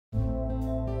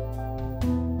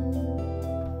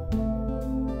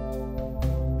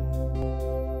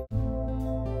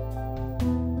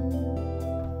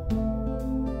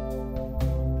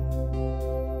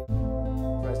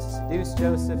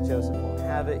Joseph. Joseph won't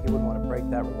have it. He wouldn't want to break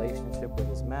that relationship with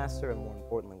his master and, more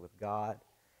importantly, with God.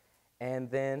 And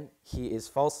then he is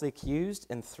falsely accused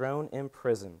and thrown in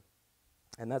prison.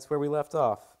 And that's where we left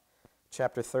off.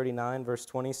 Chapter 39, verse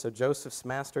 20. So Joseph's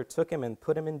master took him and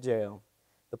put him in jail,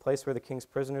 the place where the king's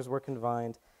prisoners were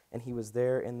confined, and he was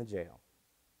there in the jail.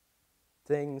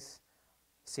 Things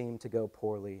seemed to go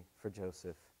poorly for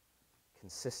Joseph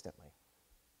consistently.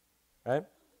 Right?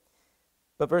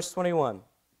 But verse 21,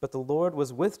 but the Lord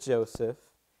was with Joseph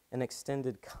and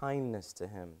extended kindness to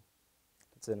him.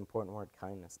 It's an important word,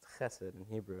 kindness, chesed in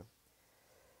Hebrew.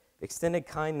 Extended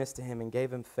kindness to him and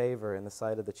gave him favor in the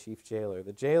sight of the chief jailer.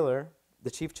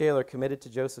 The chief jailer committed to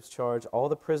Joseph's charge all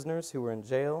the prisoners who were in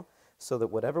jail, so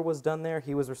that whatever was done there,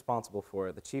 he was responsible for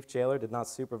it. The chief jailer did not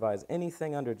supervise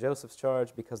anything under Joseph's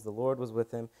charge because the Lord was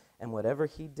with him, and whatever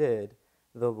he did,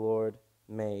 the Lord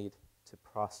made to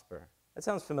prosper. That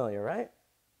sounds familiar, right?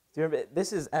 Do you remember?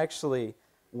 This is actually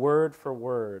word for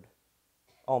word,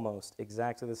 almost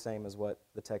exactly the same as what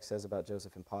the text says about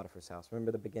Joseph in Potiphar's house.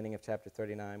 Remember the beginning of chapter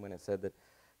 39 when it said that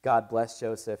God blessed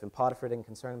Joseph and Potiphar didn't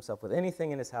concern himself with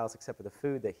anything in his house except for the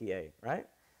food that he ate, right?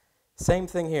 Same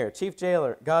thing here. Chief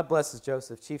jailer, God blesses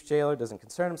Joseph. Chief jailer doesn't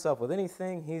concern himself with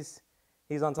anything.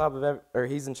 He's on top of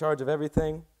he's in charge of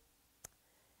everything.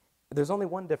 There's only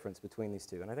one difference between these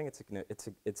two, and I think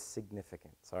it's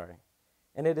significant. Sorry.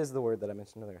 And it is the word that I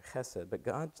mentioned earlier, chesed. But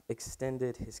God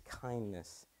extended his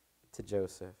kindness to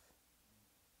Joseph.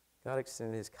 God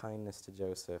extended his kindness to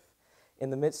Joseph in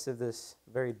the midst of this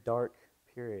very dark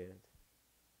period.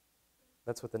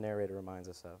 That's what the narrator reminds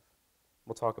us of.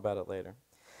 We'll talk about it later.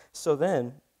 So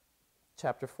then,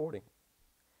 chapter 40.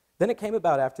 Then it came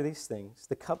about after these things,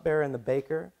 the cupbearer and the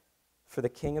baker for the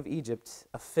king of Egypt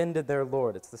offended their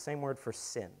Lord. It's the same word for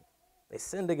sin. They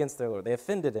sinned against their Lord. They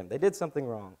offended him. They did something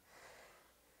wrong.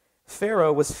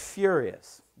 Pharaoh was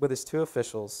furious with his two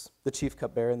officials, the chief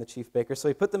cupbearer and the chief baker, so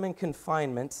he put them in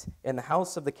confinement in the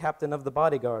house of the captain of the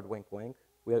bodyguard, wink, wink.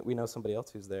 We know somebody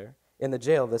else who's there, in the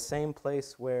jail, the same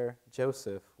place where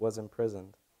Joseph was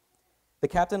imprisoned. The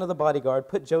captain of the bodyguard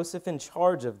put Joseph in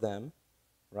charge of them,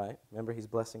 right? Remember, he's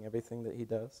blessing everything that he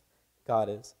does. God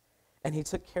is. And he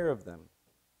took care of them.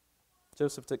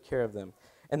 Joseph took care of them.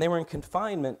 And they were in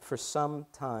confinement for some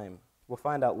time. We'll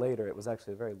find out later it was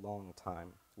actually a very long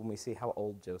time when we see how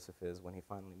old Joseph is when he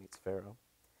finally meets Pharaoh.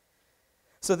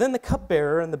 So then the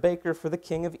cupbearer and the baker for the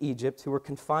king of Egypt, who were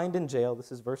confined in jail,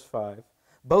 this is verse 5,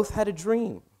 both had a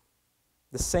dream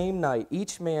the same night,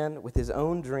 each man with his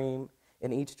own dream,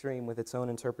 and each dream with its own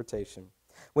interpretation.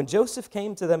 When Joseph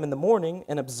came to them in the morning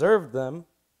and observed them,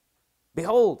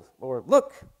 behold, or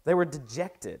look, they were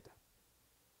dejected.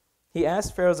 He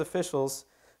asked Pharaoh's officials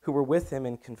who were with him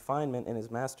in confinement in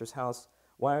his master's house,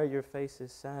 why are your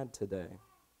faces sad today?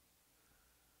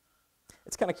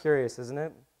 It's kind of curious, isn't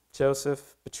it?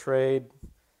 Joseph betrayed.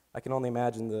 I can only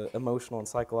imagine the emotional and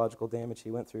psychological damage he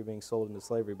went through being sold into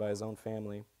slavery by his own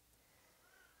family.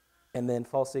 And then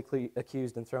falsely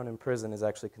accused and thrown in prison is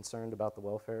actually concerned about the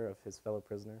welfare of his fellow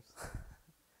prisoners.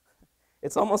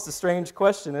 It's almost a strange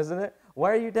question, isn't it? Why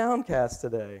are you downcast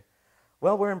today?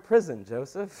 Well, we're in prison,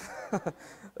 Joseph.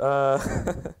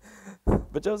 But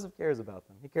Joseph cares about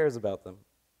them. He cares about them.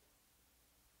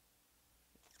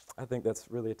 I think that's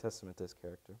really a testament to his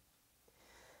character.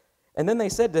 And then they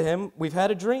said to him, we've had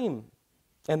a dream,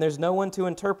 and there's no one to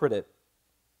interpret it.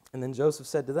 And then Joseph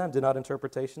said to them, do not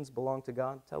interpretations belong to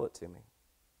God? Tell it to me.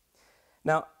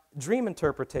 Now, dream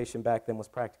interpretation back then was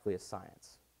practically a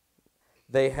science.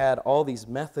 They had all these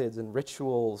methods and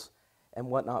rituals and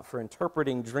whatnot for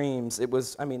interpreting dreams. It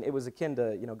was akin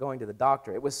to, going to the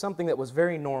doctor. It was something that was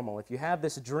very normal. If you have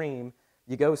this dream,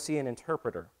 you go see an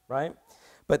interpreter, right?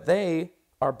 But they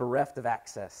are bereft of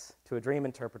access to a dream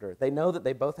interpreter. They know that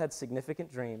they both had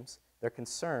significant dreams. They're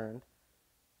concerned,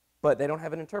 but they don't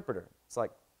have an interpreter. It's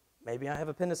like, maybe I have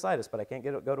appendicitis, but I can't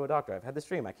go to a doctor. I've had this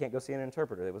dream. I can't go see an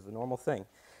interpreter. It was a normal thing.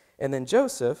 And then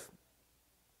Joseph,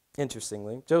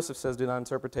 interestingly, Joseph says, do not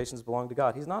interpretations belong to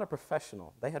God. He's not a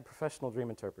professional. They had professional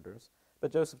dream interpreters.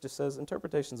 But Joseph just says,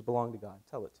 interpretations belong to God.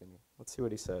 Tell it to me. Let's see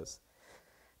what he says.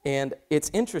 And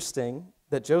it's interesting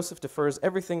that Joseph defers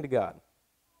everything to God.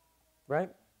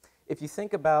 Right? If you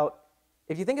think about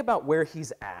where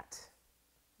he's at,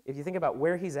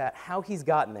 how he's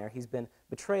gotten there, he's been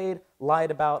betrayed, lied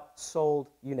about, sold,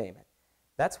 you name it.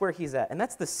 That's where he's at. And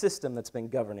that's the system that's been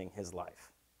governing his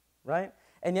life, right?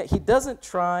 And yet he doesn't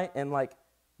try and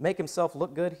make himself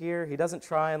look good here. He doesn't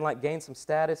try and gain some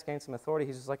status, gain some authority.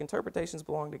 He's just like, interpretations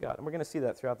belong to God. And we're going to see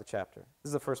that throughout the chapter. This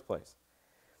is the first place.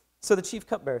 So the chief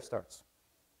cupbearer starts.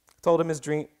 Told him his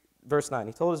dream. Verse 9,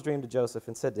 he told his dream to Joseph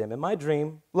and said to him, in my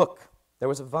dream, look, there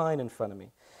was a vine in front of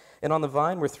me, And on the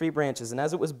vine were 3 branches, and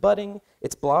as it was budding,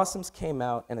 its blossoms came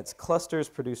out, and its clusters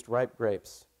produced ripe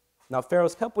grapes. Now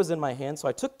Pharaoh's cup was in my hand, so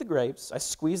I took the grapes, I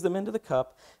squeezed them into the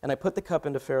cup, and I put the cup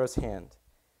into Pharaoh's hand.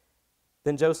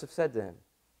 Then Joseph said to him,"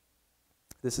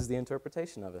 this is the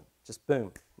interpretation of it, just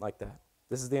boom, like that.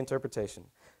 This is the interpretation.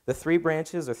 "The 3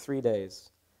 branches are 3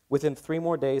 days. Within 3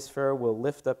 more days, Pharaoh will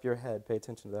lift up your head," pay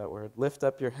attention to that word, "lift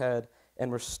up your head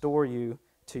and restore you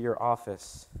to your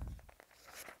office.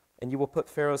 And you will put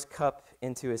Pharaoh's cup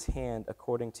into his hand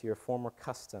according to your former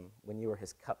custom when you were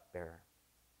his cupbearer."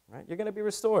 Right? You're going to be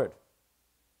restored.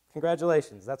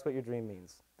 Congratulations. That's what your dream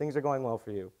means. Things are going well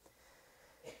for you.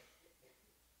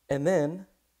 And then,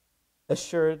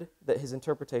 assured that his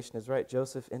interpretation is right,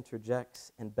 Joseph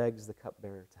interjects and begs the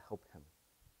cupbearer to help him.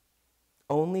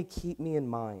 "Only keep me in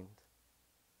mind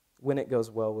when it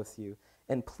goes well with you,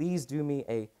 and please do me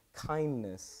a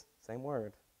kindness," same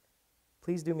word,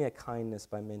 "please do me a kindness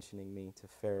by mentioning me to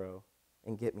Pharaoh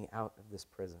and get me out of this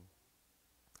prison."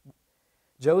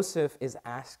 Joseph is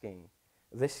asking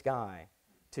this guy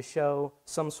to show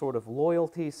some sort of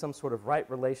loyalty, some sort of right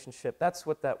relationship. That's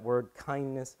what that word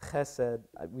kindness, chesed,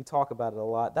 we talk about it a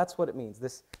lot. That's what it means,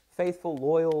 this faithful,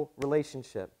 loyal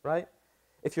relationship, right?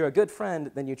 If you're a good friend,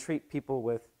 then you treat people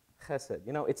with chesed.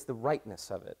 You know, it's the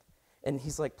rightness of it. And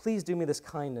he's like, "Please do me this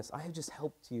kindness. I have just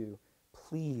helped you.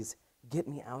 Please get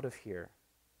me out of here."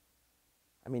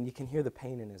 I mean, you can hear the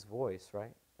pain in his voice,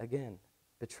 right? Again,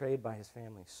 betrayed by his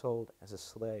family, sold as a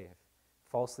slave,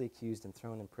 falsely accused and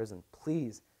thrown in prison.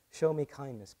 "Please show me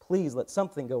kindness. Please let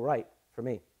something go right for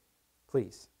me.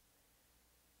 Please."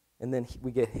 And then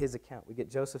we get his account. We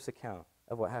get Joseph's account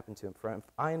of what happened to him. "For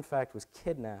I, in fact, was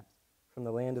kidnapped from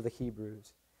the land of the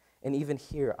Hebrews, and even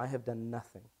here I have done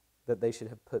nothing that they should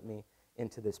have put me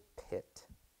into this pit."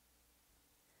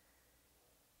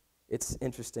 It's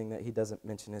interesting that he doesn't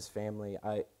mention his family.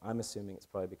 I'm assuming it's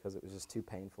probably because it was just too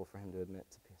painful for him to admit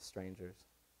to strangers.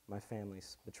 "My family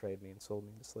betrayed me and sold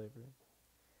me into slavery.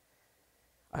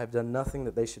 I have done nothing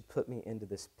that they should put me into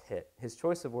this pit." His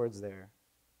choice of words there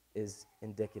is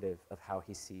indicative of how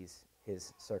he sees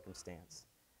his circumstance.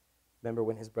 Remember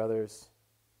when his brothers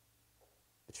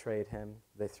betrayed him,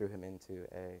 they threw him into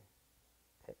a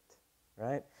pit,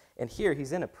 right? And here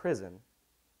he's in a prison,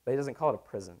 but he doesn't call it a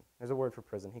prison. There's a word for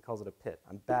prison. He calls it a pit.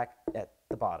 "I'm back at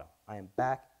the bottom. I am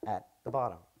back at the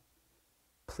bottom.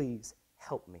 Please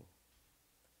help me."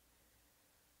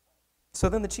 So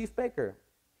then the chief baker,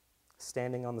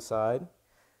 standing on the side,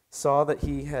 saw that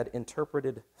he had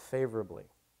interpreted favorably.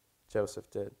 Joseph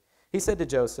did. He said to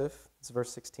Joseph, it's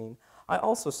verse 16, "I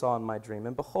also saw in my dream,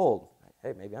 and behold,"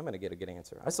 hey, maybe I'm going to get a good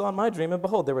answer. "I saw in my dream, and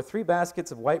behold, there were 3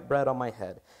 baskets of white bread on my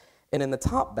head. And in the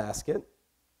top basket,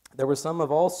 there were some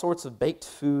of all sorts of baked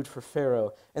food for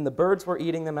Pharaoh, and the birds were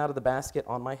eating them out of the basket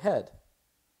on my head."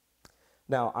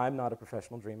 Now, I'm not a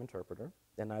professional dream interpreter,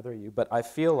 and neither are you, but I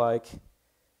feel like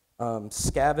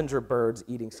scavenger birds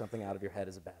eating something out of your head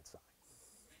is a bad sign.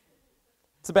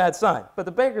 It's a bad sign. But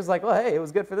the baker's like, "Well, hey, it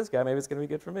was good for this guy. Maybe it's going to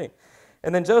be good for me."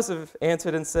 And then Joseph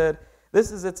answered and said,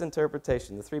 "This is its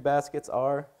interpretation. The 3 baskets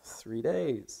are 3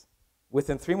 days.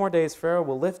 Within 3 more days, Pharaoh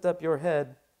will lift up your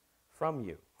head from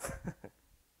you."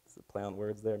 It's a play on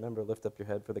words there. Remember, lift up your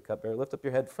head for the cupbearer. "Lift up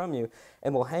your head from you,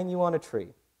 and will hang you on a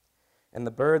tree, and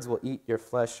the birds will eat your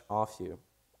flesh off you."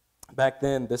 Back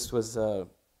then, this was,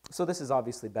 so this is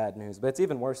obviously bad news, but it's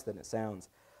even worse than it sounds.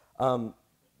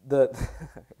 The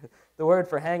the word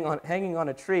for hanging on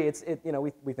a tree,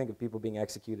 we think of people being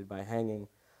executed by hanging,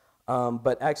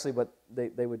 but actually what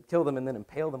they would kill them and then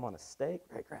impale them on a stake.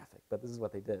 Very graphic, but this is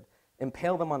what they did.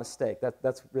 Impale them on a stake.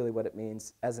 That's really what it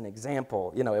means as an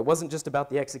example. It wasn't just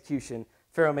about the execution.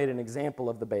 Pharaoh made an example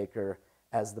of the baker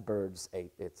as the birds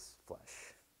ate its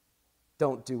flesh.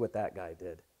 Don't do what that guy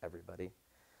did, everybody.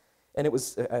 And it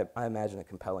was, I imagine, a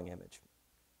compelling image.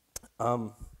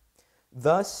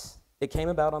 "Thus it came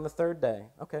about on the 3rd day."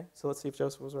 Okay, so let's see if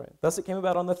Joseph was right. "Thus it came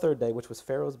about on the 3rd day, which was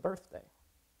Pharaoh's birthday."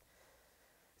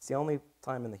 It's the only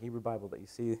time in the Hebrew Bible that you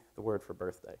see the word for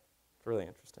birthday. It's really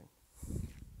interesting.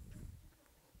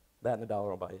 That and $1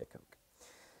 will buy you a Coke.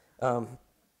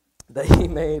 That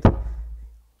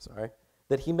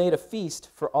he made a feast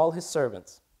for all his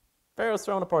servants. Pharaoh's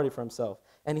throwing a party for himself.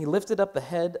 "And he lifted up the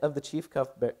head of the chief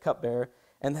cupbearer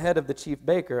and the head of the chief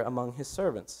baker among his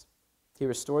servants. He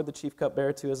restored the chief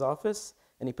cupbearer to his office,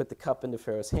 and he put the cup into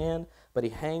Pharaoh's hand, but he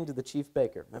hanged the chief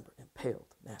baker," remember,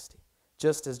 impaled, nasty,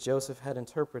 "just as Joseph had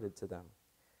interpreted to them."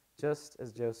 Just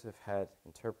as Joseph had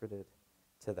interpreted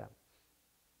to them.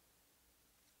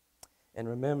 And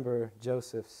remember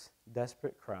Joseph's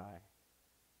desperate cry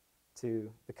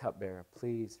to the cupbearer,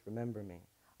 "Please remember me.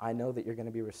 I know that you're going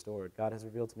to be restored. God has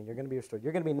revealed to me, you're going to be restored.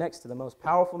 You're going to be next to the most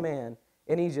powerful man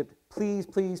in Egypt. Please,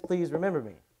 please, please remember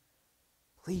me.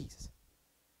 Please.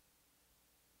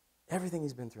 Everything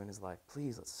he's been through in his life,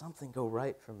 please, let something go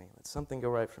right for me. Let something go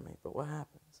right for me. But what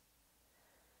happens?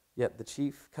 Yet the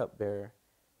chief cupbearer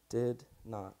did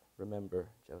not remember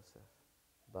Joseph,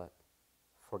 but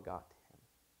forgot him.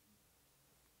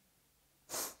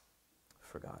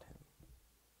 Forgot him.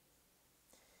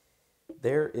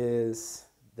 There is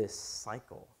this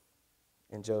cycle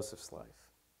in Joseph's life,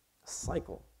 a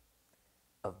cycle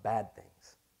of bad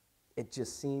things. It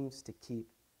just seems to keep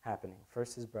happening.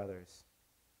 First, his brothers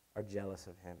are jealous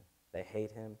of him. They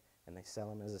hate him, and they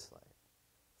sell him as a slave.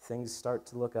 Things start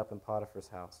to look up in Potiphar's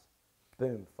house.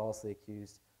 Boom, falsely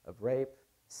accused of rape,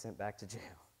 sent back to jail.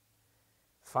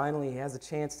 Finally, he has a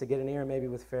chance to get an ear maybe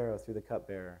with Pharaoh through the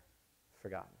cupbearer.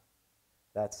 Forgotten.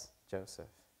 That's Joseph.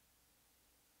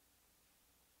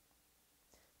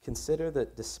 Consider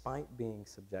that despite being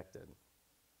subjected,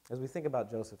 as we think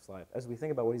about Joseph's life, as we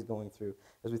think about what he's going through,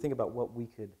 as we think about what we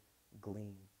could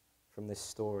glean from this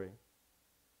story,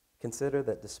 consider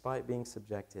that despite being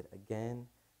subjected again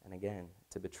and again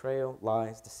to betrayal,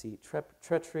 lies, deceit,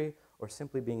 treachery, or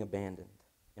simply being abandoned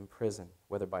in prison,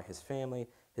 whether by his family,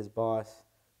 his boss,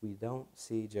 we don't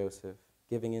see Joseph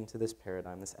giving into this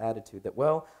paradigm, this attitude that,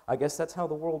 well, I guess that's how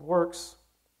the world works,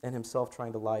 and himself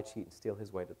trying to lie, cheat, and steal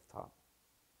his way to the top.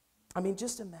 I mean,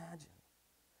 just imagine,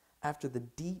 after the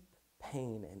deep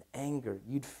pain and anger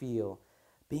you'd feel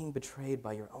being betrayed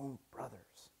by your own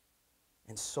brothers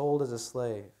and sold as a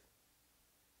slave,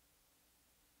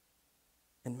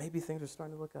 and maybe things are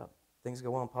starting to look up. Things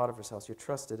go well in Potiphar's house. You're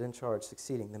trusted, in charge,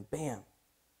 succeeding. Then bam,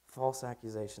 false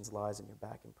accusations, lies, and you're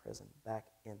back in prison, back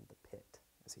in the pit,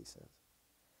 as he says,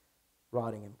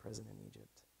 rotting in prison in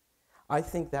Egypt. I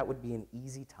think that would be an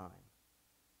easy time.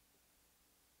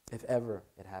 If ever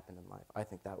it happened in life, I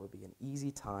think that would be an easy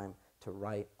time to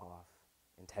write off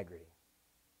integrity,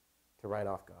 to write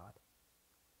off God,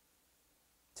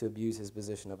 to abuse his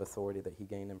position of authority that he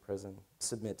gained in prison,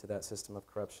 submit to that system of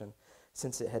corruption,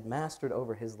 since it had mastered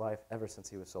over his life ever since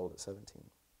he was sold at 17.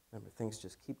 Remember, things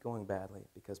just keep going badly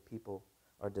because people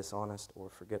are dishonest or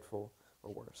forgetful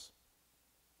or worse.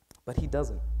 But he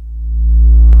doesn't.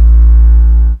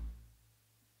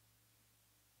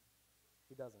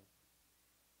 He doesn't.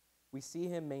 We see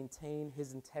him maintain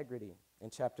his integrity in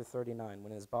chapter 39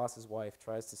 when his boss's wife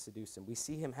tries to seduce him. We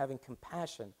see him having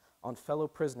compassion on fellow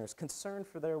prisoners, concerned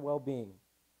for their well-being.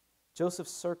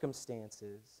 Joseph's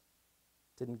circumstances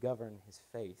didn't govern his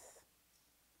faith.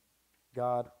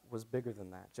 God was bigger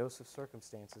than that. Joseph's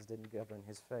circumstances didn't govern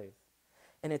his faith.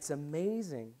 And it's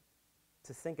amazing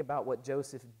to think about what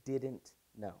Joseph didn't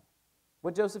know.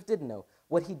 What Joseph didn't know,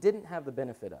 what he didn't have the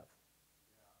benefit of,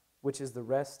 which is the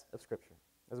rest of Scripture,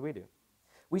 as we do.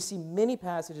 We see many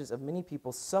passages of many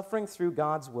people suffering through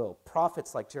God's will,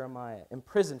 prophets like Jeremiah,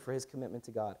 imprisoned for his commitment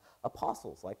to God,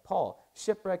 apostles like Paul,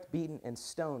 shipwrecked, beaten, and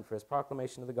stoned for his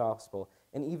proclamation of the gospel,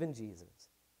 and even Jesus,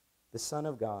 the Son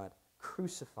of God,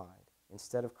 crucified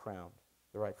instead of crowned,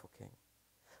 the rightful king.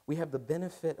 We have the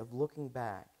benefit of looking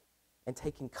back and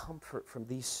taking comfort from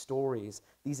these stories,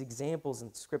 these examples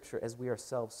in Scripture as we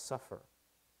ourselves suffer.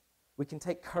 We can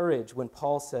take courage when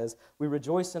Paul says, we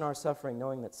rejoice in our suffering,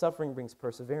 knowing that suffering brings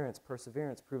perseverance,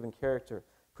 perseverance, proven character,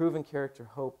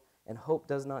 hope, and hope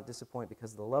does not disappoint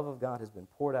because the love of God has been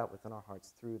poured out within our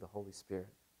hearts through the Holy Spirit.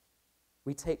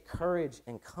 We take courage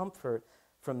and comfort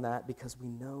from that because we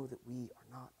know that we are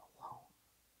not alone,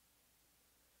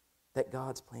 that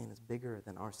God's plan is bigger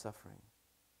than our suffering.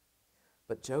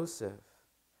 But Joseph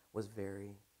was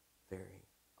very, very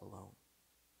alone.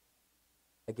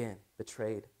 Again,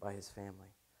 betrayed by his family,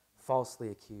 falsely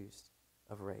accused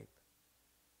of rape,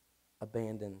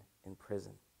 abandoned in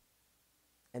prison.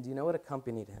 And do you know what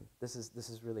accompanied him? This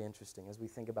is really interesting as we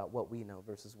think about what we know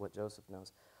versus what Joseph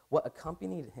knows. What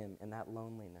accompanied him in that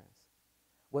loneliness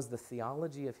was the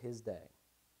theology of his day.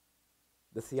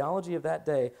 The theology of that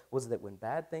day was that when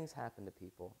bad things happen to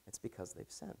people, it's because they've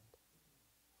sinned.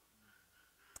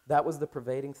 That was the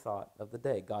pervading thought of the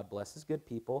day. God blesses good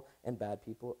people, and bad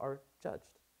people are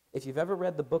judged. If you've ever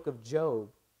read the book of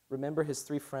Job, remember his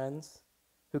 3 friends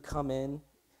who come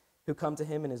to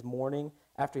him in his mourning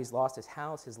after he's lost his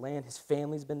house, his land, his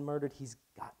family's been murdered, he's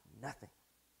got nothing,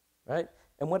 right?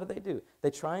 And what do? They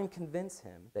try and convince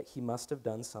him that he must have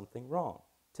done something wrong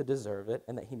to deserve it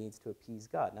and that he needs to appease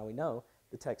God. Now we know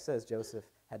the text says Job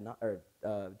had not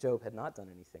done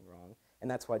anything wrong, and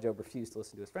that's why Job refused to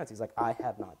listen to his friends. He's like, I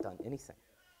have not done anything,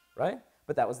 right?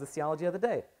 But that was the theology of the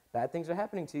day. Bad things are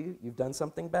happening to you. You've done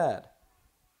something bad.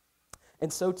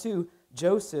 And so too,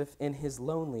 Joseph in his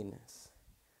loneliness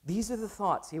These are the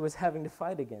thoughts he was having to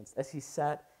fight against as he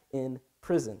sat in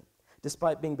prison.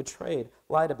 Despite being betrayed,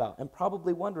 lied about, and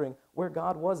probably wondering where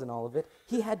God was in all of it,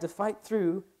 he had to fight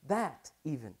through that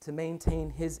even to maintain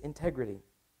his integrity.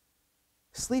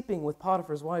 Sleeping with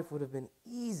Potiphar's wife would have been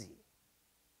easy.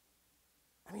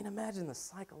 I mean, imagine the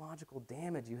psychological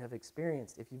damage you have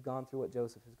experienced if you've gone through what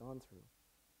Joseph has gone through.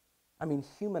 I mean,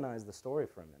 humanize the story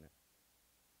for a minute.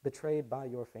 Betrayed by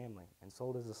your family and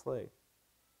sold as a slave.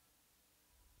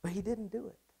 But he didn't do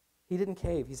it. He didn't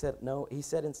cave. He said, no, he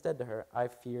said instead to her, I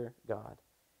fear God.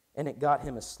 And it got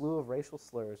him a slew of racial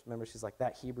slurs. Remember, she's like,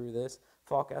 that Hebrew this,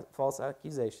 false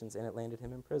accusations, and it landed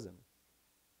him in prison.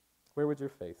 Where would your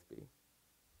faith be?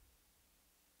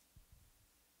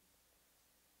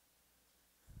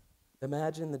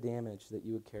 Imagine the damage that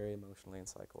you would carry emotionally and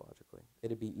psychologically.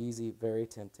 It'd be easy, very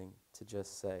tempting to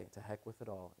just say, to heck with it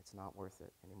all, it's not worth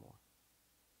it anymore.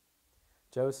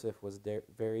 Joseph was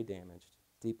very damaged,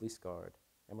 deeply scarred,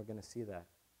 and we're going to see that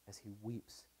as he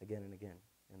weeps again and again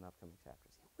in the upcoming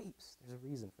chapters. He weeps. There's a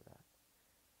reason for that.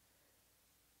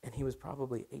 And he was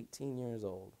probably 18 years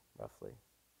old, roughly,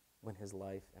 when his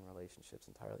life and relationships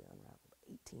entirely unraveled.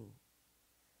 18.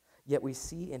 Yet we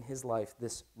see in his life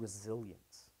this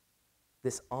resilience,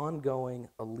 this ongoing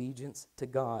allegiance to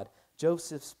God.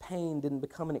 Joseph's pain didn't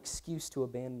become an excuse to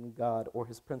abandon God or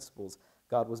his principles.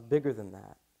 God was bigger than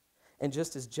that. And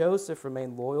just as Joseph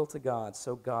remained loyal to God,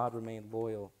 so God remained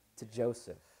loyal to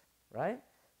Joseph, right?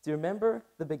 Do you remember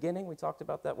the beginning? We talked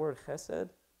about that word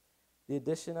chesed. The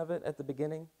addition of it at the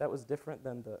beginning, that was different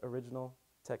than the original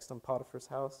text on Potiphar's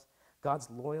house. God's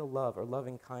loyal love or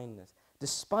loving kindness.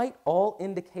 Despite all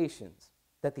indications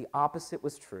that the opposite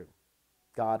was true,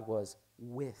 God was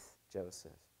with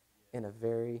Joseph in a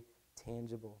very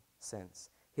tangible sense.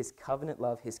 His covenant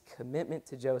love, his commitment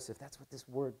to Joseph, that's what this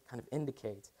word kind of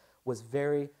indicates, was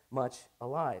very much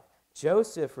alive.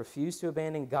 Joseph refused to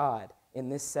abandon God in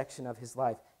this section of his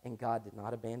life, and God did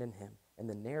not abandon him. And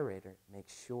the narrator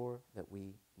makes sure that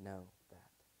we know that,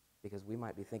 because we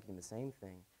might be thinking the same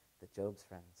thing that Job's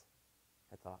friends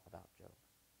had thought about Job.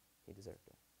 He deserved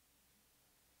it.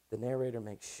 The narrator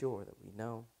makes sure that we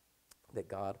know that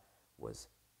God was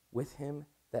with him,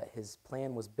 that his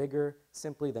plan was bigger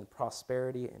simply than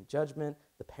prosperity and judgment,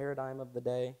 the paradigm of the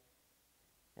day.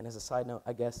 And as a side note,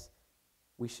 I guess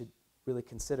we should really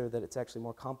consider that it's actually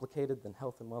more complicated than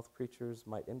health and wealth preachers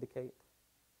might indicate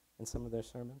in some of their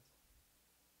sermons.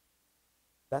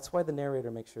 That's why the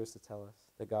narrator makes sure to tell us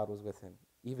that God was with him,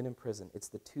 even in prison. It's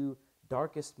the two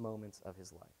darkest moments of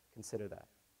his life. Consider that.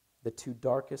 The two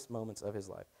darkest moments of his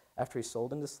life. After he's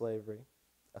sold into slavery,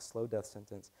 a slow death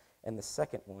sentence, and the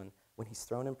second one, when he's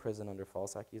thrown in prison under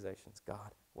false accusations,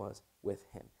 God was with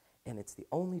him. And it's the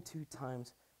only two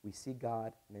times we see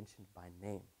God mentioned by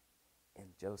name in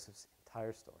Joseph's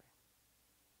entire story.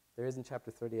 There is in chapter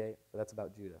 38, but that's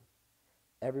about Judah.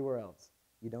 Everywhere else,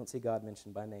 you don't see God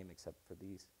mentioned by name except for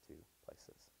these two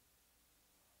places.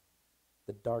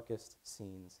 The darkest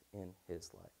scenes in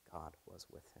his life, God was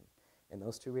with him. And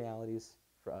those two realities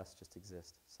for us just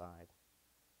exist side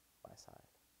by side.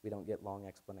 We don't get long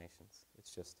explanations.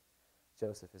 It's just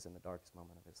Joseph is in the darkest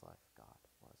moment of his life. God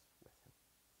was with him.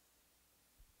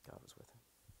 God was with him.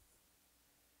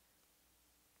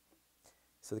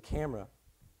 So the camera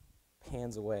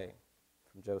pans away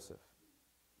from Joseph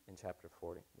in chapter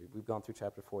 40. We've gone through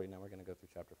chapter 40. Now we're going to go through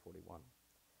chapter 41.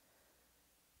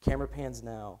 Camera pans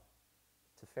now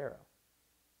to Pharaoh,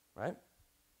 right?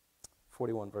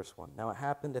 41 verse 1. Now it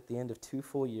happened at the end of 2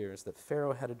 full years that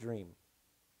Pharaoh had a dream.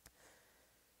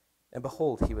 And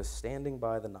behold, he was standing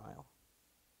by the Nile.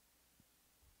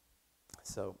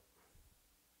 So,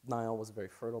 Nile was a very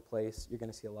fertile place. You're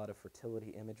going to see a lot of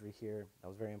fertility imagery here. That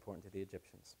was very important to the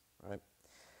Egyptians, right?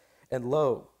 And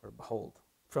lo, or behold,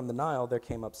 from the Nile there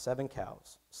came up 7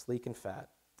 cows, sleek and fat,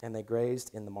 and they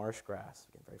grazed in the marsh grass,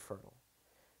 again, very fertile.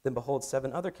 Then behold,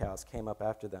 7 other cows came up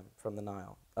after them from the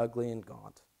Nile, ugly and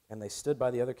gaunt, and they stood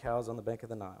by the other cows on the bank of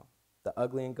the Nile. The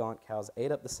ugly and gaunt cows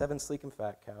ate up the 7 sleek and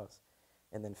fat cows,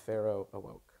 and then Pharaoh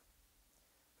awoke.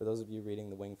 For those of you reading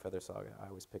the Wing Feather Saga, I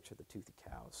always picture the toothy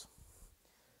cows.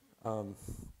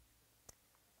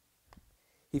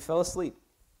 He fell asleep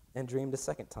and dreamed a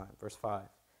second time, verse 5.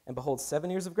 And behold, 7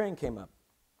 ears of grain came up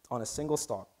on a single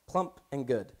stalk, plump and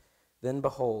good. Then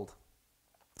behold,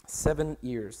 7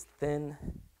 ears, thin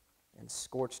and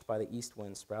scorched by the east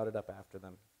wind, sprouted up after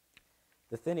them.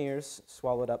 The thin ears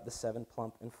swallowed up the 7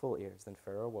 plump and full ears. Then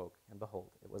Pharaoh awoke, and behold,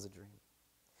 it was a dream.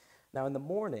 Now in the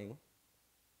morning,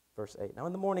 verse 8, now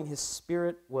in the morning his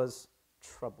spirit was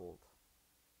troubled.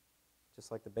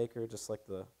 Just like the baker, just like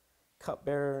the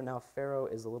cupbearer. Now Pharaoh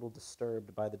is a little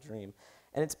disturbed by the dream.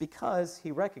 And it's because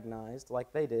he recognized,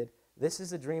 like they did, this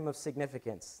is a dream of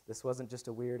significance. This wasn't just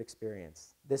a weird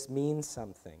experience. This means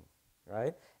something,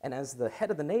 right? And as the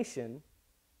head of the nation,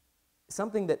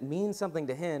 something that means something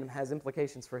to him has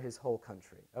implications for his whole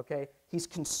country, okay? He's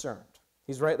concerned.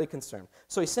 He's rightly concerned.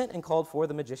 So he sent and called for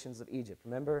the magicians of Egypt.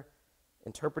 Remember,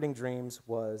 interpreting dreams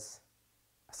was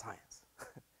a science.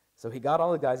 So he got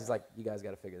all the guys. He's like, you guys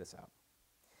got to figure this out.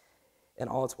 And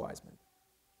all its wise men.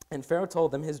 And Pharaoh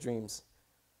told them his dreams,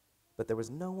 but there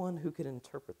was no one who could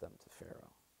interpret them to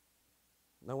Pharaoh.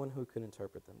 No one who could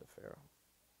interpret them to Pharaoh.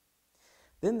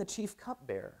 Then the chief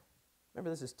cupbearer,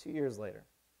 remember this is 2 years later.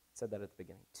 I said that at the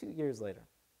beginning. 2 years later,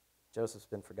 Joseph's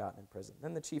been forgotten in prison.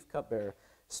 Then the chief cupbearer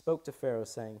spoke to Pharaoh,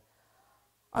 saying,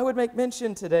 I would make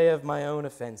mention today of my own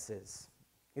offenses.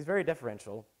 He's very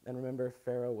deferential. And remember,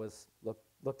 Pharaoh was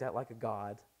looked at like a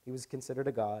god. He was considered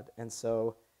a god. And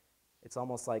so it's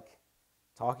almost like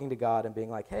talking to God and being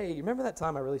like, hey, you remember that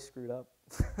time I really screwed up?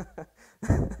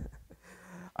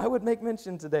 I would make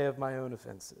mention today of my own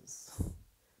offenses.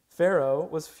 Pharaoh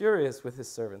was furious with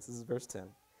his servants. This is verse 10.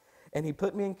 And he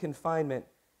put me in confinement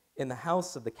in the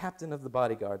house of the captain of the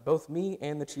bodyguard, both me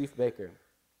and the chief baker.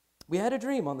 We had a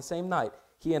dream on the same night.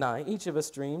 He and I, each of us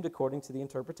dreamed according to the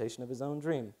interpretation of his own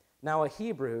dream. Now a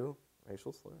Hebrew,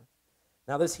 racial slur,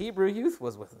 now this Hebrew youth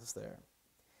was with us there,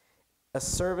 a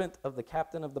servant of the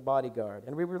captain of the bodyguard,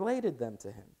 and we related them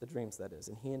to him, the dreams that is,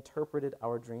 and he interpreted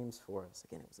our dreams for us.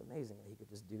 Again, it was amazing that he could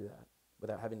just do that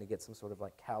without having to get some sort of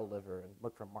like cow liver and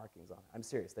look for markings on it. I'm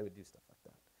serious, they would do stuff like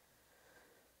that.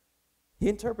 He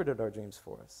interpreted our dreams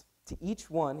for us. To each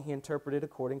one, he interpreted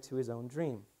according to his own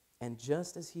dream. And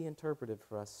just as he interpreted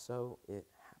for us, so it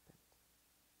happened.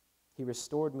 He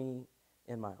restored me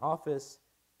in my office,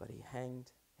 but he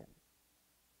hanged him.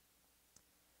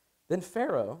 Then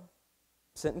Pharaoh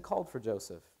sent and called for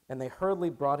Joseph, and they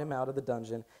hurriedly brought him out of the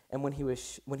dungeon. And when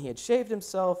he had shaved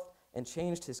himself and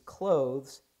changed his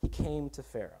clothes, he came to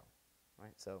Pharaoh.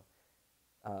 Right? So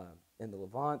in the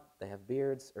Levant, they have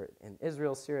beards, or in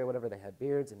Israel, Syria, whatever, they had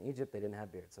beards. In Egypt, they didn't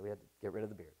have beards, so we had to get rid of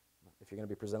the beard if you're going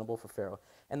to be presentable for Pharaoh.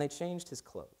 And they changed his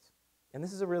clothes. And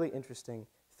this is a really interesting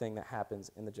thing that happens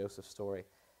in the Joseph story.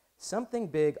 Something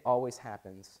big always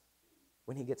happens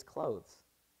when he gets clothes,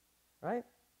 right?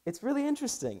 It's really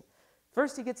interesting.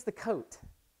 First, he gets the coat,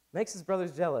 makes his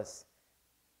brothers jealous.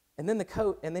 And then the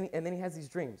coat, and then he has these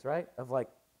dreams, right, of like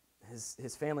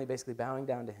his family basically bowing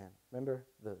down to him. Remember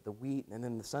the wheat and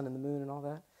then the sun and the moon and all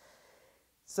that?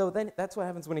 So then that's what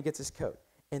happens when he gets his coat.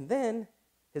 And then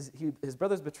his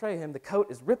brothers betray him. The coat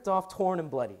is ripped off, torn,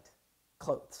 and bloodied.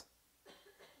 Clothes.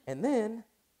 And then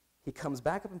he comes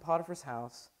back up in Potiphar's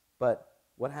house, but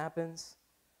what happens?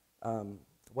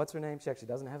 What's her name? She actually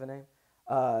doesn't have a name.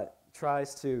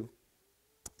 Tries to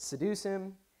seduce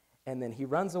him, and then he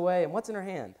runs away, and what's in her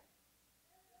hand?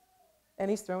 And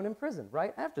he's thrown in prison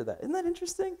right after that. Isn't that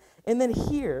interesting? And then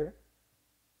here,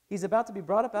 he's about to be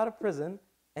brought up out of prison,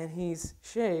 and he's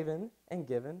shaven and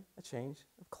given a change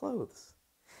of clothes.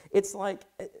 It's like,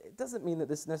 it doesn't mean that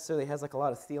this necessarily has like a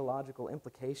lot of theological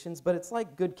implications, but it's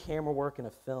like good camera work in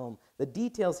a film. The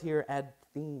details here add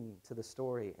theme to the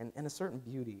story and a certain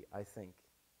beauty, I think,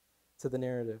 to the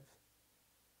narrative.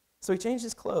 So he changed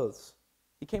his clothes.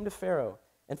 He came to Pharaoh,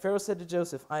 and Pharaoh said to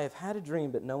Joseph, I have had a dream,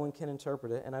 but no one can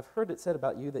interpret it, and I've heard it said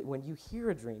about you that when you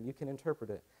hear a dream, you can interpret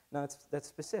it. Now, that's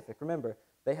specific. Remember,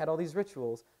 they had all these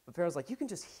rituals, but Pharaoh's like, you can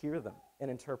just hear them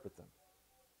and interpret them.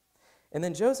 And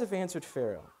then Joseph answered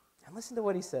Pharaoh. And listen to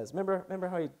what he says. Remember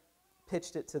how he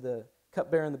pitched it to the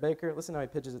cupbearer and the baker? Listen how he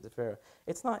pitches it to Pharaoh.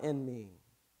 It's not in me.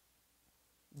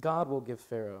 God will give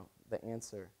Pharaoh the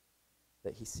answer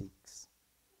that he seeks.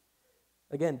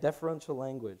 Again, deferential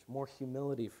language, more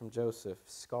humility from Joseph,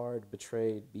 scarred,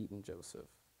 betrayed, beaten Joseph.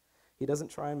 He doesn't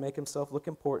try and make himself look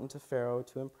important to Pharaoh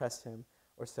to impress him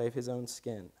or save his own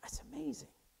skin. That's amazing.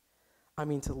 I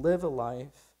mean, to live a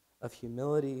life of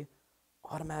humility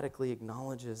automatically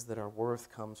acknowledges that our worth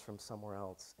comes from somewhere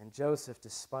else. And Joseph,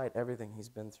 despite everything he's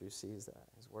been through, sees that.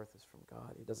 His worth is from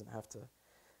God. He doesn't have to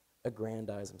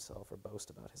aggrandize himself or boast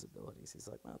about his abilities. He's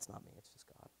like, well, it's not me, it's just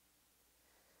God.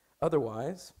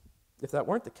 Otherwise, if that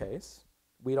weren't the case,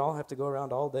 we'd all have to go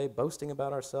around all day boasting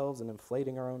about ourselves and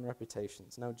inflating our own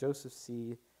reputations. Now, Joseph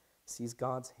sees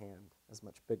God's hand as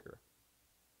much bigger.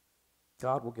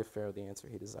 God will give Pharaoh the answer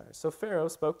he desires. So Pharaoh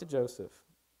spoke to Joseph.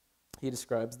 He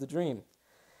describes the dream.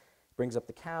 Brings up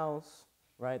the cows,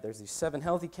 right? There's these 7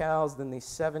 healthy cows, then these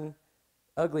 7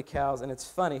 ugly cows, and it's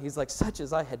funny. He's like, such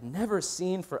as I had never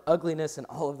seen for ugliness in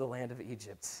all of the land of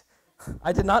Egypt.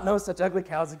 I did not know such ugly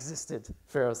cows existed,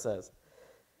 Pharaoh says.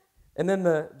 And then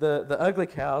the ugly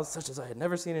cows, such as I had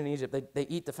never seen in Egypt, they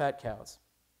eat the fat cows.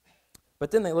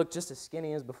 But then they look just as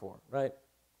skinny as before, right?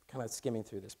 Kind of skimming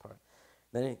through this part.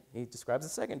 Then he describes the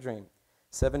second dream.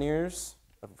 7 ears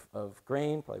of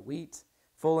grain, probably wheat,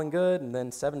 full and good, and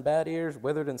then 7 bad ears,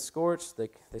 withered and scorched.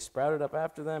 They sprouted up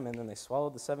after them, and then they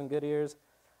swallowed the 7 good ears.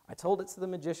 I told it to the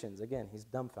magicians. Again, he's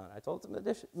dumbfounded. I told it to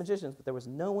the magicians, but there was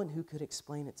no one who could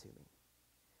explain it to me.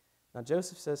 Now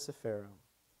Joseph says to Pharaoh,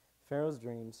 Pharaoh's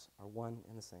dreams are one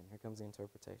and the same. Here comes the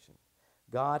interpretation.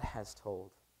 God has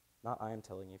told, not I am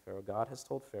telling you, Pharaoh, God has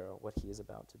told Pharaoh what he is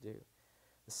about to do.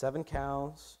 The 7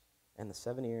 cows and the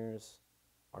 7 ears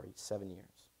are each 7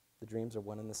 years. The dreams are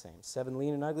one and the same. 7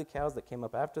 lean and ugly cows that came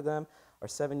up after them are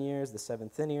 7 years. The 7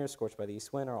 thin ears, scorched by the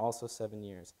east wind, are also 7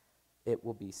 years. It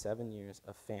will be 7 years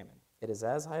of famine. It is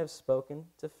as I have spoken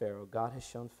to Pharaoh. God has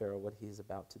shown Pharaoh what he is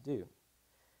about to do.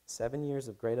 7 years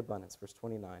of great abundance, verse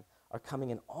 29, are coming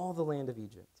in all the land of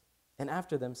Egypt. And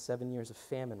after them, 7 years of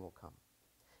famine will come.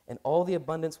 And all the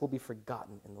abundance will be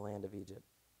forgotten in the land of Egypt.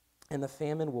 And the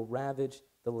famine will ravage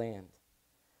the land.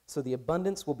 So the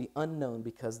abundance will be unknown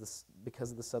because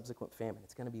of the subsequent famine.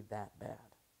 It's going to be that bad,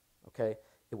 okay?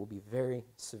 It will be very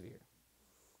severe.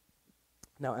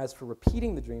 Now, as for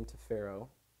repeating the dream to Pharaoh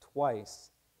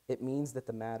twice, it means that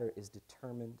the matter is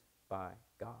determined by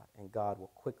God, and God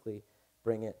will quickly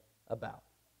bring it about.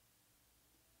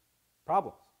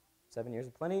 Problems. 7 years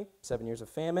of plenty, 7 years of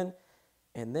famine,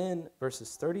 and then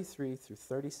verses 33 through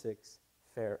 36,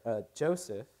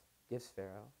 Joseph gives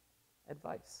Pharaoh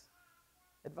advice.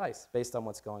 Advice based on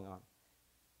what's going on.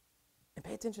 And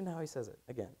pay attention to how he says it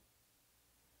again.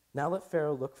 Now let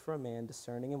Pharaoh look for a man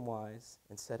discerning and wise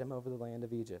and set him over the land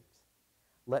of Egypt.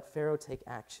 Let Pharaoh take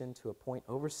action to appoint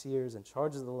overseers and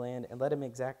charges of the land, and let him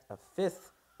exact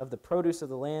 1/5 of the produce of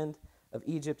the land of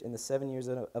Egypt in the 7 years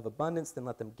of abundance. Then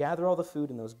let them gather all the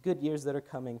food in those good years that are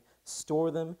coming,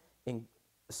 store them, and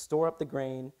store up the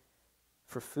grain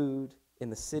for food in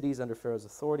the cities under Pharaoh's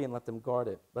authority, and let them guard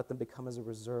it. Let them become as a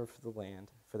reserve for the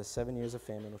land, for the 7 years of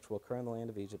famine which will occur in the land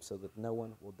of Egypt, so that no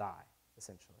one will die,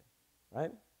 essentially.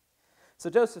 Right? So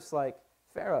Joseph's like,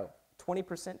 Pharaoh,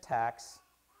 20% tax,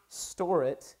 store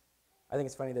it. I think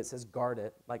it's funny that it says guard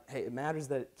it. Like, hey, it matters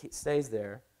that it stays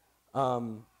there.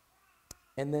 And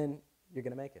then you're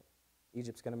going to make it.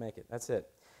 Egypt's going to make it. That's it.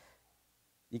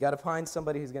 You got to find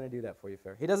somebody who's going to do that for you,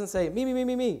 Pharaoh. He doesn't say,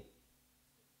 me.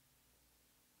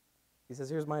 He says,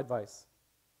 here's my advice.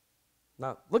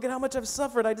 Now, look at how much I've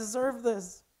suffered. I deserve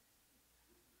this.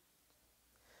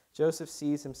 Joseph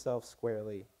sees himself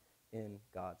squarely in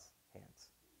God's hands,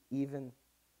 even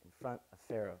in front of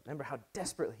Pharaoh. Remember how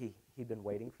desperately he'd been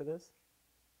waiting for this?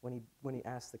 When he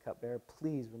asked the cupbearer,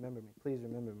 please remember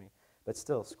me. But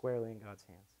still, squarely in God's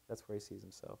hands. That's where he sees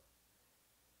himself.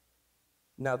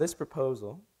 Now this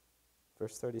proposal,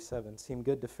 verse 37, seemed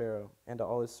good to Pharaoh and to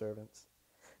all his servants.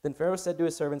 Then Pharaoh said to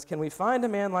his servants, can we find a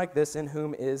man like this in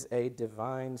whom is a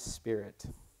divine spirit?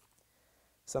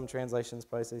 Some translations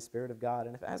probably say Spirit of God.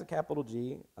 And if it has a capital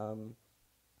G,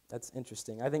 that's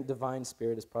interesting. I think divine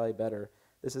spirit is probably better.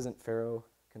 This isn't Pharaoh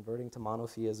converting to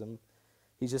monotheism.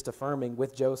 He's just affirming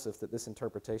with Joseph that this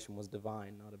interpretation was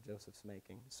divine, not of Joseph's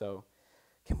making. So,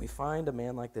 can we find a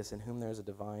man like this in whom there's a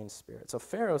divine spirit? So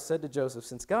Pharaoh said to Joseph,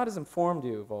 since God has informed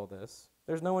you of all this,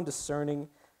 there's no one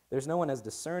as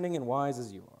discerning and wise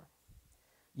as you are.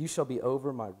 You shall be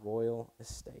over my royal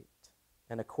estate.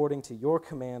 And according to your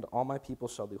command, all my people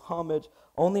shall do homage.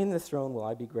 Only in the throne will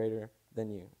I be greater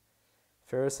than you.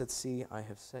 Pharaoh said, see, I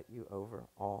have set you over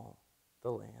all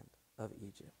the land of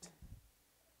Egypt.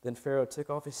 Then Pharaoh took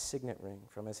off his signet ring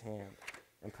from his hand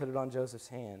and put it on Joseph's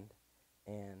hand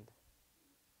and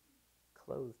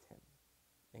clothed him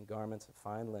in garments of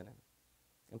fine linen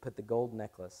and put the gold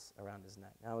necklace around his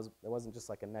neck. Now, it wasn't just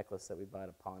like a necklace that we'd buy at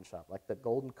a pawn shop. Like the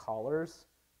golden collars,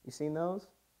 you seen those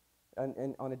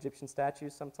on Egyptian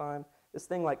statues sometime? This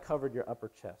thing like covered your upper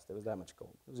chest. It was that much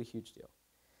gold. It was a huge deal.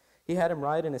 He had him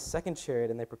ride in his second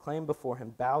chariot, and they proclaimed before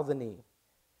him, bow the knee,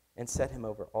 and set him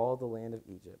over all the land of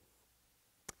Egypt.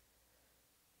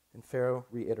 And Pharaoh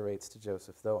reiterates to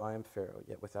Joseph, though I am Pharaoh,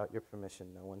 yet without your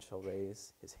permission no one shall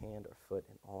raise his hand or foot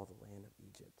in all the land of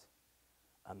Egypt.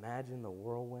 Imagine the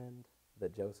whirlwind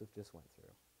that Joseph just went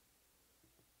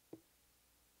through.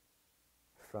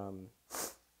 From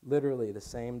literally the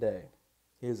same day,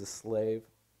 he was a slave,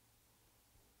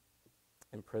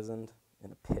 imprisoned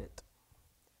in a pit,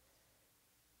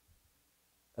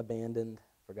 abandoned,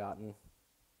 forgotten,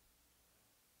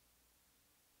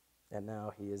 and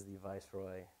now he is the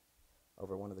viceroy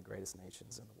over one of the greatest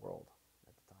nations in the world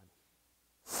at the time.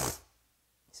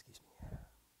 Excuse me.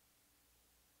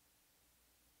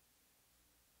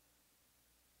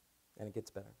 And it gets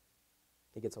better.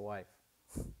 He gets a wife.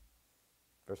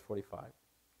 Verse 45.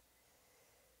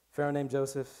 Pharaoh named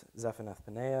Joseph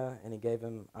Zephanath-Paneah, and he gave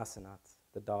him Asenath,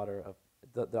 the daughter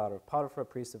of Potiphar,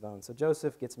 priest of On. So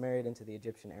Joseph gets married into the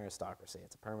Egyptian aristocracy.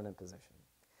 It's a permanent position.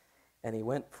 And he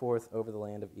went forth over the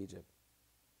land of Egypt.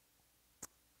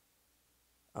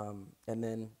 And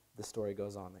then the story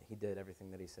goes on that he did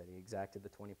everything that he said. He exacted the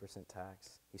 20%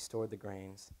 tax. He stored the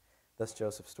grains. Thus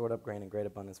Joseph stored up grain in great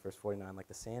abundance, verse 49, like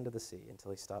the sand of the sea,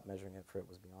 until he stopped measuring it, for it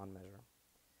was beyond measure.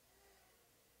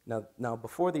 Now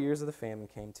before the years of the famine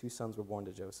came, 2 sons were born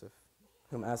to Joseph,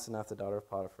 whom Asenath, the daughter of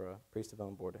Potiphar, priest of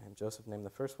On, bore to him. Joseph named the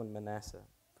first one Manasseh,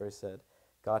 for he said,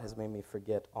 God has made me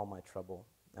forget all my trouble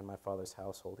and my father's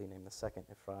household. He named the second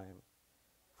Ephraim,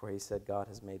 for he said, God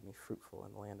has made me fruitful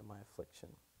in the land of my affliction.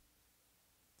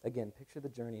 Again, picture the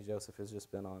journey Joseph has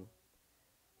just been on.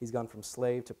 He's gone from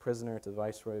slave to prisoner to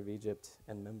viceroy of Egypt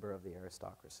and member of the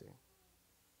aristocracy.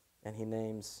 And he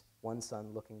names one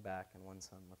son looking back and one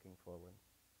son looking forward.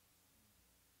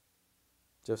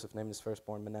 Joseph named his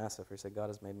firstborn Manasseh, for he said, God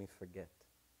has made me forget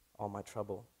all my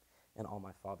trouble and all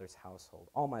my father's household.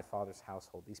 All my father's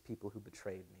household, these people who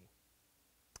betrayed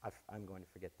me, I'm going to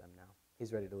forget them now.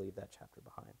 He's ready to leave that chapter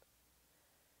behind.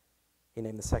 He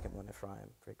named the second one Ephraim,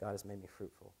 for God has made me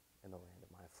fruitful in the land of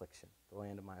my affliction. The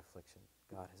land of my affliction,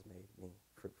 God has made me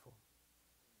fruitful.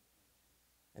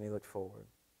 And he looked forward.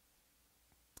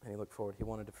 And he looked forward. He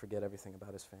wanted to forget everything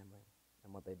about his family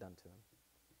and what they'd done to him.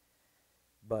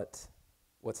 But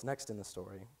what's next in the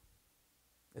story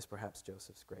is perhaps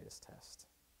Joseph's greatest test.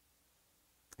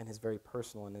 And his very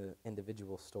personal and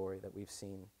individual story that we've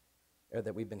seen, or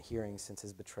that we've been hearing since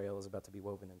his betrayal is about to be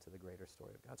woven into the greater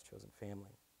story of God's chosen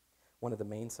family. One of the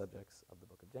main subjects of the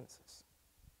book of Genesis.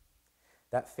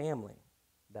 That family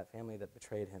that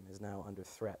betrayed him is now under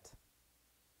threat.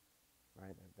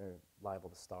 Right? They're liable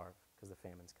to starve because the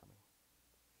famine's coming.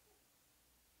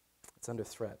 It's under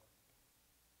threat,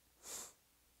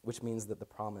 which means that the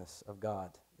promise of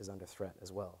God is under threat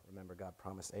as well. Remember, God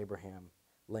promised Abraham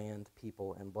land,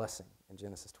 people, and blessing in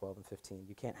Genesis 12 and 15.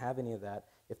 You can't have any of that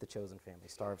if the chosen family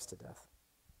starves to death.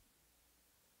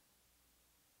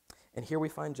 And here we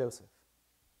find Joseph,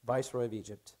 viceroy of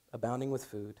Egypt, abounding with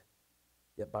food,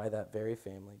 yet by that very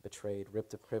family, betrayed,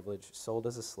 ripped of privilege, sold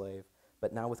as a slave,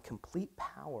 but now with complete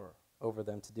power over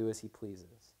them to do as he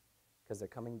pleases. Because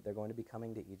they're going to be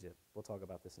coming to Egypt. We'll talk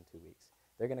about this in 2 weeks.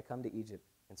 They're going to come to Egypt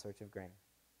in search of grain.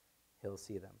 He'll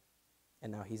see them.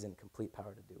 And now he's in complete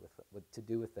power to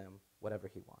do with them whatever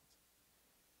he wants.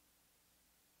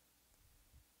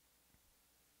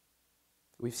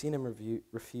 We've seen him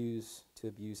refuse to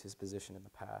abuse his position in the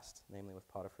past, namely with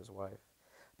Potiphar's wife.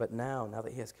 But now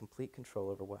that he has complete control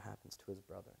over what happens to his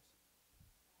brothers,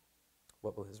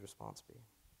 what will his response be?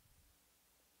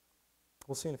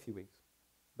 We'll see in a few weeks.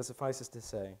 But suffice it to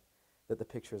say that the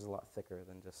picture is a lot thicker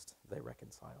than just they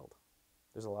reconciled.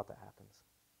 There's a lot that happens.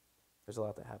 There's a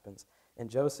lot that happens. And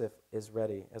Joseph is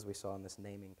ready, as we saw in this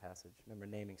naming passage. Remember,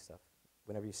 naming stuff,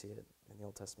 whenever you see it in the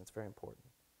Old Testament, it's very important.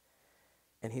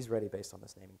 And he's ready, based on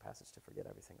this naming passage, to forget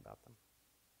everything about them.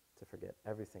 To forget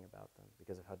everything about them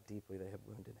because of how deeply they have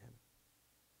wounded him.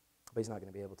 But he's not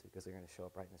going to be able to because they're going to show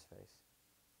up right in his face.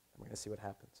 And we're going to see what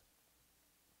happens.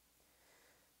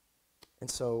 And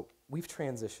so we've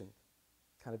transitioned,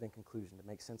 kind of in conclusion, to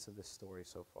make sense of this story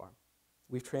so far.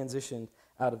 We've transitioned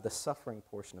out of the suffering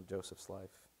portion of Joseph's life,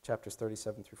 chapters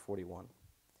 37 through 41,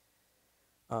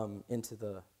 into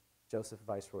the Joseph,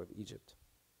 viceroy of Egypt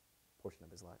portion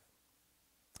of his life.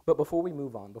 But before we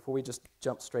move on, before we just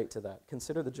jump straight to that,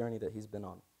 consider the journey that he's been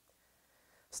on.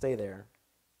 Stay there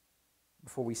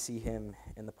before we see him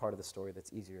in the part of the story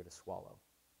that's easier to swallow.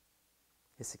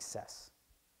 His success,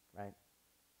 right?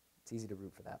 It's easy to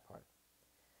root for that part.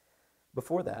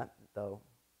 Before that, though,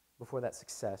 before that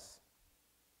success,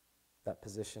 that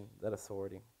position, that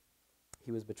authority,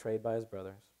 he was betrayed by his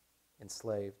brothers,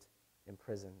 enslaved,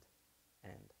 imprisoned,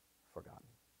 and forgotten.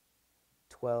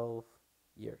 12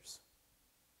 years.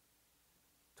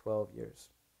 12 years.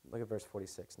 Look at verse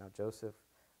 46. Now Joseph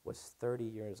was 30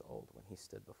 years old when he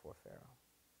stood before Pharaoh,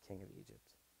 king of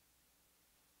Egypt.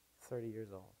 30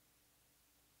 years old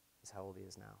is how old he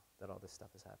is now, that all this stuff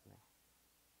is happening.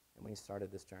 And when he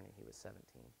started this journey, he was 17,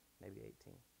 maybe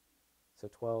 18. So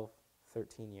 12,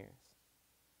 13 years.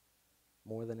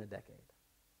 More than a decade.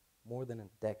 More than a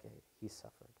decade he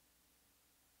suffered.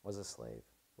 Was a slave,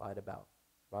 lied about,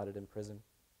 rotted in prison.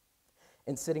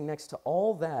 And sitting next to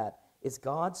all that is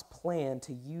God's plan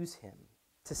to use him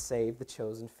to save the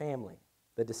chosen family,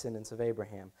 the descendants of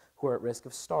Abraham, who are at risk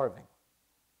of starving.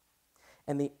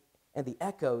 And the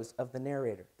echoes of the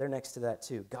narrator, they're next to that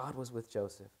too. God was with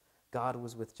Joseph. God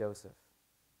was with Joseph.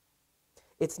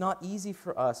 It's not easy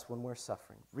for us when we're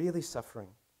suffering, really suffering,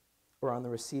 or on the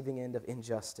receiving end of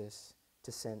injustice,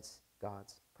 to sense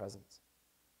God's presence.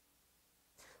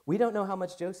 We don't know how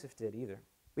much Joseph did either.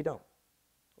 We don't.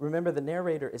 Remember, the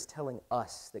narrator is telling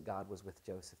us that God was with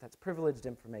Joseph. That's privileged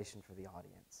information for the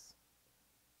audience,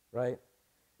 right?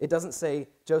 It doesn't say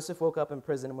Joseph woke up in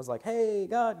prison and was like, hey,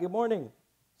 God, good morning.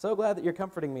 So glad that you're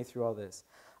comforting me through all this.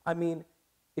 I mean,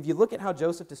 if you look at how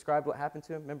Joseph described what happened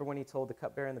to him, remember when he told the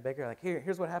cupbearer and the baker, like,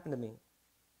 here's what happened to me.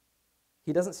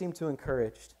 He doesn't seem too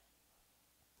encouraged.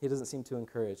 He doesn't seem too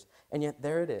encouraged. And yet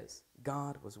there it is.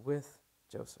 God was with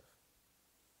Joseph.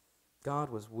 God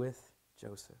was with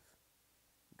Joseph.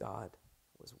 God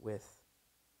was with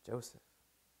Joseph.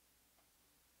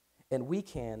 And we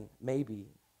can, maybe,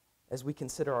 as we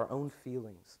consider our own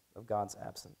feelings of God's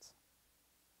absence,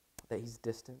 that he's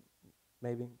distant,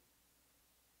 maybe.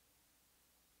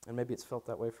 And maybe it's felt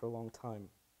that way for a long time.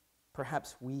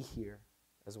 Perhaps we hear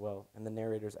as well in the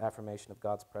narrator's affirmation of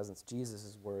God's presence,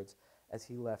 Jesus' words as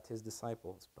he left his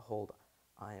disciples, behold,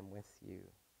 I am with you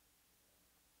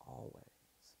always,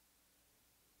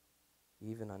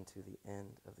 even unto the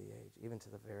end of the age, even to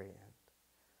the very end.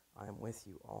 I am with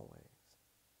you always.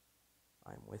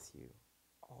 I am with you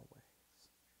always.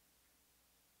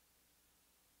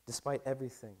 Despite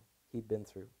everything he'd been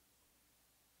through,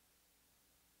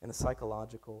 and the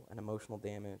psychological and emotional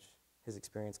damage his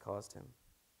experience caused him,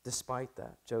 despite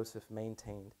that, Joseph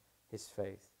maintained his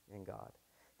faith in God.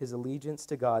 His allegiance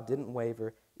to God didn't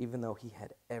waver, even though he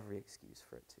had every excuse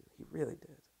for it to. He really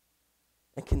did.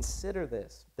 And consider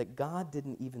this, that God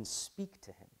didn't even speak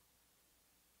to him.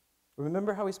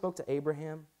 Remember how he spoke to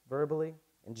Abraham verbally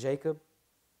and Jacob?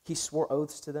 He swore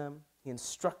oaths to them. He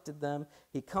instructed them.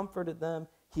 He comforted them.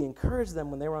 He encouraged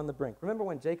them when they were on the brink. Remember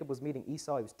when Jacob was meeting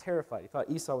Esau? He was terrified. He thought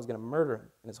Esau was going to murder him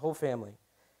and his whole family.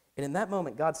 And in that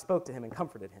moment, God spoke to him and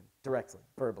comforted him directly,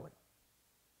 verbally.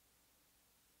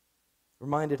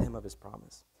 Reminded him of his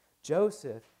promise.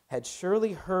 Joseph had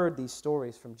surely heard these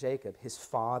stories from Jacob, his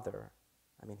father.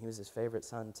 I mean, he was his favorite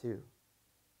son too.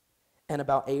 And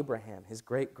about Abraham, his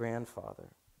great-grandfather.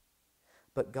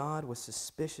 But God was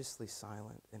suspiciously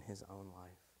silent in his own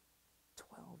life.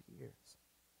 12 years.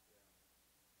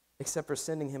 Except for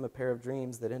sending him a pair of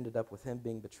dreams that ended up with him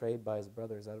being betrayed by his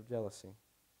brothers out of jealousy.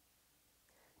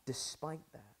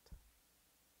 Despite that,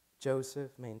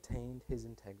 Joseph maintained his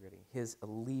integrity, his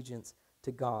allegiance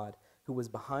to God, who was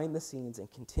behind the scenes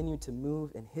and continued to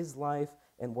move in his life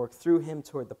and work through him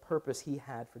toward the purpose he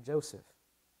had for Joseph,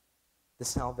 the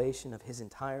salvation of his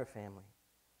entire family,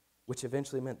 which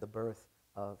eventually meant the birth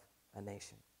of a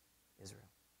nation, Israel.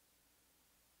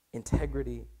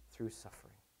 Integrity through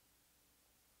suffering.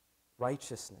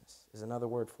 Righteousness is another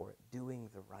word for it, doing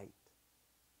the right.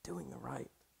 Doing the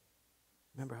right.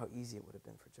 Remember how easy it would have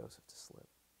been for Joseph to slip.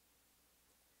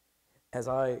 As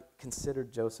I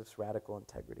considered Joseph's radical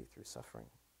integrity through suffering,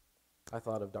 I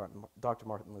thought of Dr.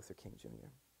 Martin Luther King Jr.,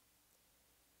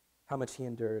 how much he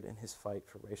endured in his fight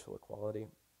for racial equality,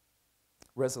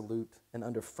 resolute and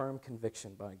under firm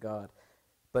conviction by God,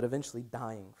 but eventually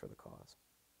dying for the cause,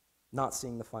 not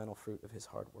seeing the final fruit of his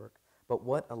hard work. But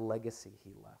what a legacy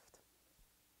he left.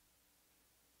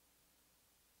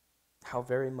 How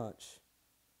very much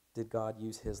did God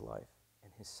use his life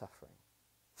and his suffering.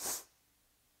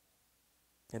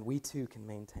 And we too can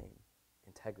maintain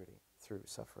integrity through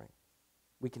suffering.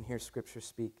 We can hear Scripture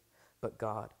speak, but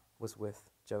God was with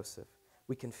Joseph.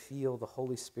 We can feel the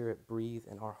Holy Spirit breathe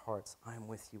in our hearts, I am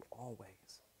with you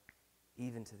always,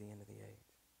 even to the end of the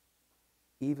age.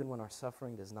 Even when our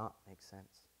suffering does not make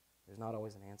sense. There's not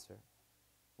always an answer.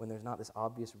 When there's not this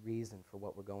obvious reason for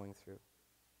what we're going through.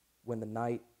 When the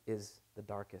night is the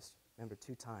darkest. Remember,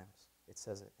 2 times it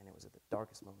says it, and it was at the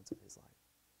darkest moments of his life.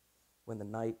 When the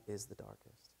night is the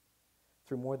darkest.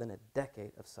 Through more than a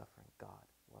decade of suffering, God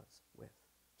was with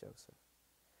Joseph.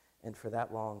 And for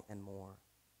that long and more,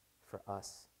 for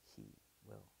us, he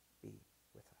will be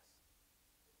with us.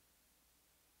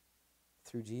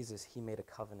 Through Jesus, he made a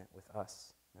covenant with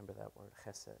us. Remember that word,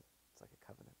 chesed. It's like a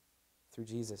covenant. Through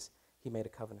Jesus, he made a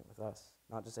covenant with us,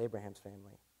 not just Abraham's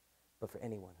family, but for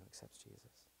anyone who accepts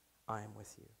Jesus. I am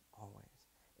with you always.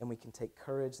 And we can take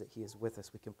courage that he is with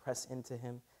us. We can press into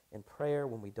him in prayer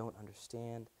when we don't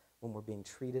understand, when we're being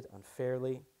treated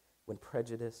unfairly, when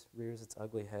prejudice rears its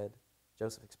ugly head.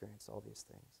 Joseph experienced all these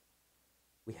things.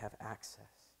 We have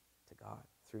access to God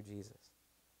through Jesus.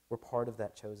 We're part of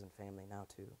that chosen family now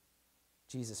too.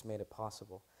 Jesus made it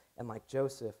possible. And like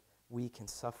Joseph, we can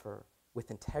suffer with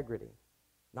integrity,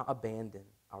 not abandon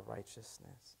our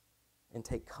righteousness, and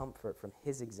take comfort from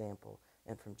his example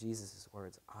and from Jesus'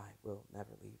 words, I will never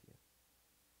leave you.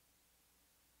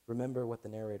 Remember what the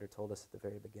narrator told us at the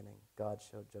very beginning. God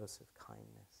showed Joseph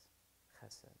kindness,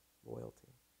 chesed, loyalty.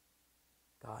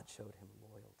 God showed him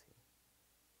loyalty.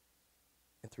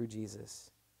 And through Jesus,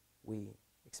 we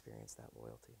experience that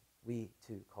loyalty. We,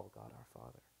 too, call God our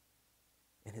Father.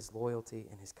 And his loyalty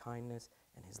and his kindness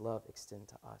and his love extend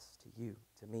to us, to you,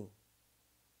 to me.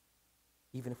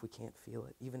 Even if we can't feel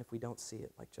it, even if we don't see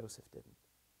it like Joseph didn't.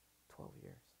 12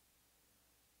 years.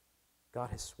 God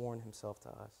has sworn himself to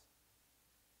us.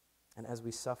 And as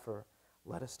we suffer,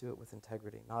 let us do it with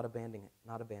integrity, not abandoning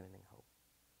hope,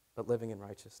 but living in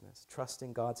righteousness,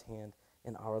 trusting God's hand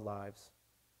in our lives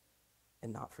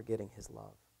and not forgetting his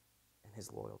love and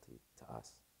his loyalty to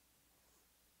us.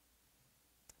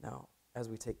 Now, as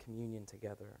we take communion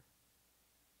together,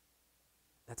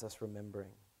 that's us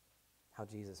remembering how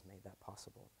Jesus made that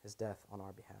possible, his death on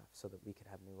our behalf, so that we could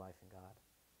have new life in God.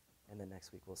 And then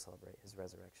next week we'll celebrate his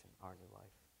resurrection, our new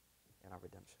life, and our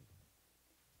redemption.